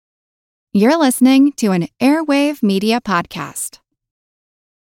You're listening to an Airwave Media Podcast.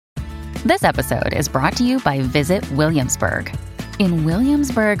 This episode is brought to you by Visit Williamsburg. In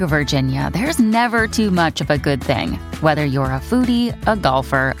Williamsburg, Virginia, there's never too much of a good thing. Whether you're a foodie, a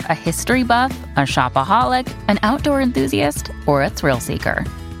golfer, a history buff, a shopaholic, an outdoor enthusiast, or a thrill seeker,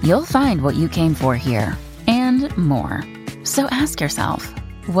 you'll find what you came for here and more. So ask yourself,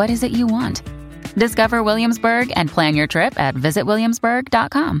 what is it you want? Discover Williamsburg and plan your trip at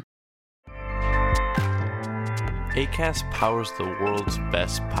visitwilliamsburg.com. Acast powers the world's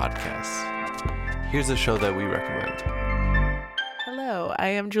best podcasts. Here's a show that we recommend. Hello, I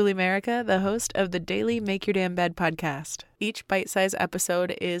am Julie Merica, the host of the daily Make Your Damn Bed podcast. Each bite-sized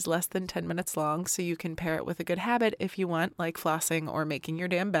episode is less than 10 minutes long, so you can pair it with a good habit if you want, like flossing or making your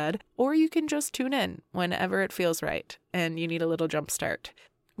damn bed, or you can just tune in whenever it feels right and you need a little jump start.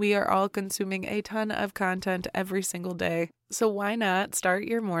 We are all consuming a ton of content every single day, so why not start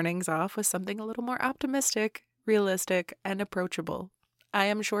your mornings off with something a little more optimistic, realistic, and approachable. I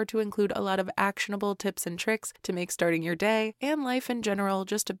am sure to include a lot of actionable tips and tricks to make starting your day and life in general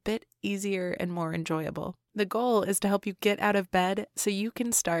just a bit easier and more enjoyable. The goal is to help you get out of bed so you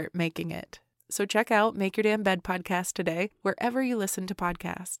can start making it. So check out Make Your Damn Bed podcast today wherever you listen to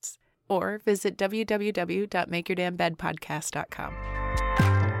podcasts, or visit www.makeyourdamnbedpodcast.com.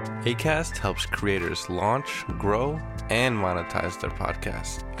 Acast helps creators launch, grow, and monetize their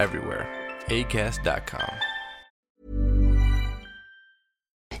podcasts everywhere. Acast.com.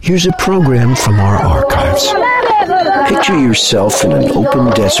 Here's a program from our archives. Picture yourself in an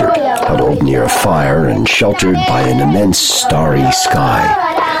open desert, huddled near a fire and sheltered by an immense starry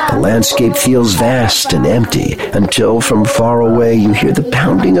sky. The landscape feels vast and empty until from far away you hear the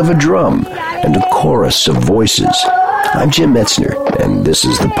pounding of a drum and a chorus of voices. I'm Jim Metzner, and this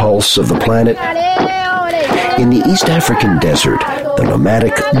is the Pulse of the Planet. In the East African desert, the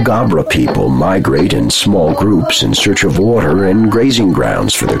nomadic Gabra people migrate in small groups in search of water and grazing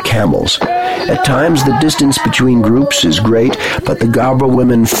grounds for their camels. At times, the distance between groups is great, but the Gabra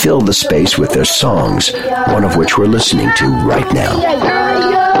women fill the space with their songs, one of which we're listening to right now.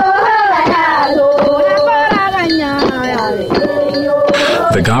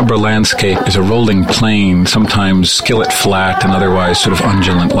 The Gabra landscape is a rolling plain, sometimes skillet flat and otherwise sort of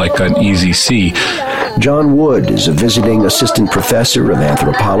undulant like an easy sea. John Wood is a visiting assistant professor of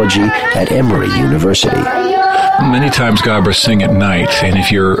anthropology at Emory University. Many times Gabra sing at night, and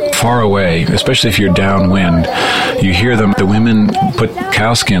if you're far away, especially if you're downwind, you hear them. The women put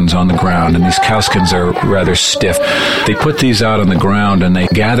cowskins on the ground, and these cowskins are rather stiff. They put these out on the ground, and they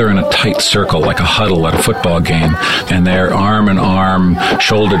gather in a tight circle, like a huddle at a football game, and they're arm in arm,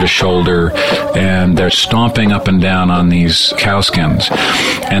 shoulder to shoulder, and they're stomping up and down on these cowskins.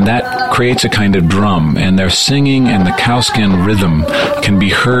 And that creates a kind of drum, and they're singing, and the cowskin rhythm can be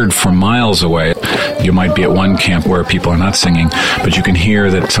heard from miles away. You might be at one camp where people are not singing, but you can hear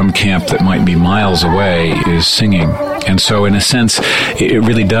that some camp that might be miles away is singing. And so in a sense, it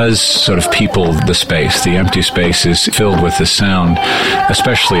really does sort of people the space. The empty space is filled with the sound,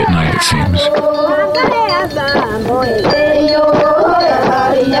 especially at night, it seems.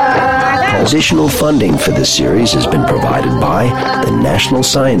 Additional funding for this series has been provided by the National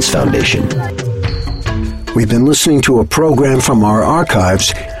Science Foundation. We've been listening to a program from our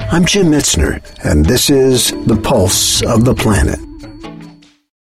archives. I'm Jim Metzner, and this is The Pulse of the Planet.